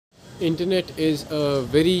Internet is a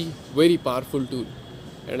very powerful tool,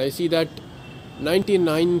 and I see that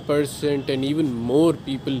 99% and even more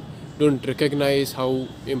people don't recognize how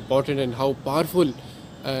important and how powerful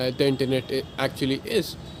the internet actually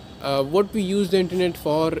is. What we use the internet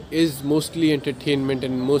for is mostly entertainment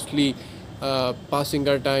and mostly passing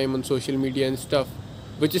our time on social media and stuff,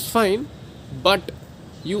 which is fine, but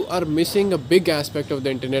you are missing a big aspect of the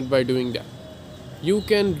internet by doing that. You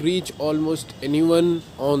can reach almost anyone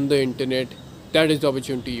on the internet. That is the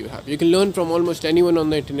opportunity you have. You can learn from almost anyone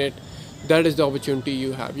on the internet. That is the opportunity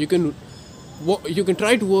you have. You can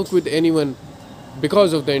try to work with anyone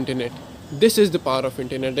because of the internet. This is the power of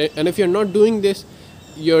internet, and if you're not doing this,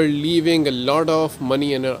 you're leaving a lot of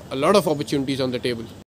money and a lot of opportunities on the table.